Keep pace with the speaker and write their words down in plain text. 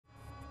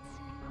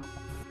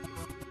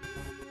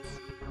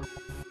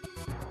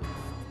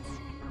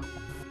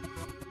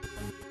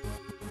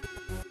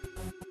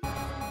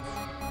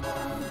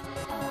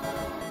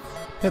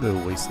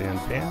Hello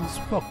Wasteland fans,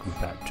 welcome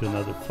back to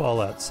another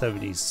Fallout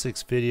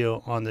 76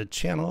 video on the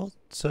channel.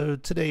 So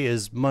today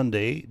is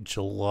Monday,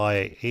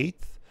 July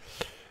 8th.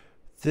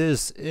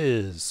 This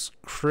is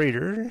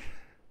Crater.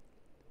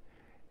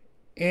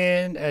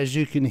 And as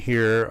you can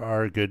hear,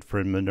 our good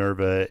friend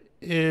Minerva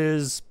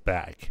is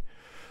back.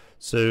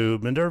 So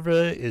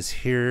Minerva is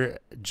here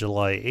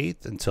July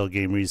 8th until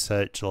game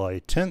reset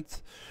July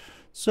 10th.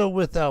 So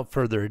without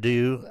further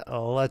ado,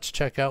 let's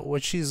check out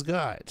what she's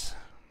got.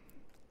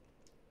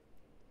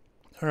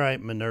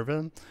 Alright,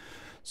 Minerva.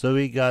 So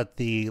we got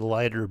the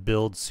lighter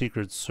build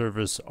Secret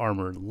Service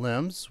armored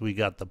limbs. We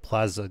got the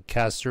Plaza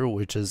Caster,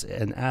 which is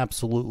an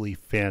absolutely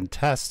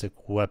fantastic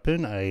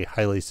weapon. I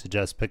highly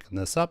suggest picking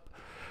this up.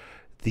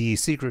 The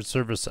Secret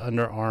Service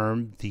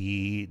underarm,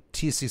 the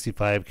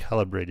T65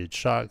 calibrated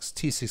shocks,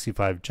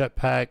 T65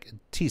 jetpack,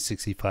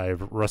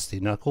 T65 rusty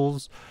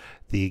knuckles,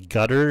 the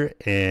gutter,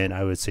 and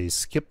I would say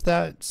skip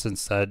that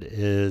since that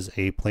is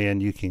a plan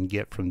you can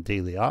get from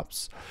daily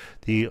ops.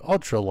 The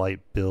ultralight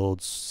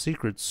build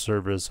Secret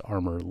Service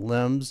armor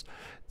limbs,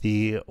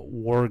 the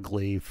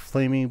Warglaive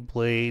flaming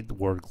blade, the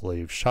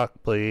Warglaive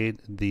shock blade,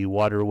 the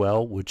water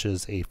well, which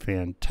is a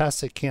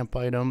fantastic camp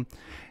item,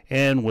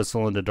 and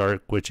whistle in the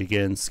dark, which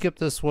again skip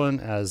this one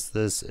as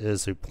this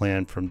is a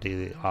plan from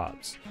daily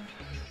ops.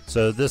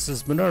 So this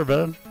is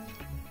Minerva.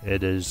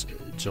 It is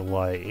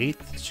July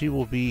 8th. She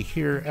will be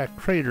here at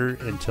Crater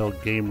until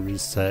game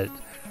reset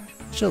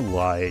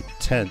July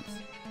 10th.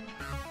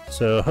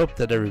 So hope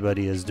that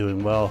everybody is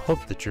doing well.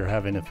 Hope that you're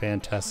having a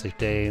fantastic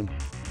day.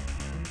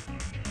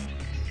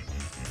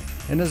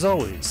 And as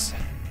always,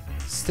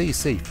 stay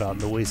safe out in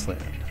the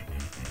wasteland.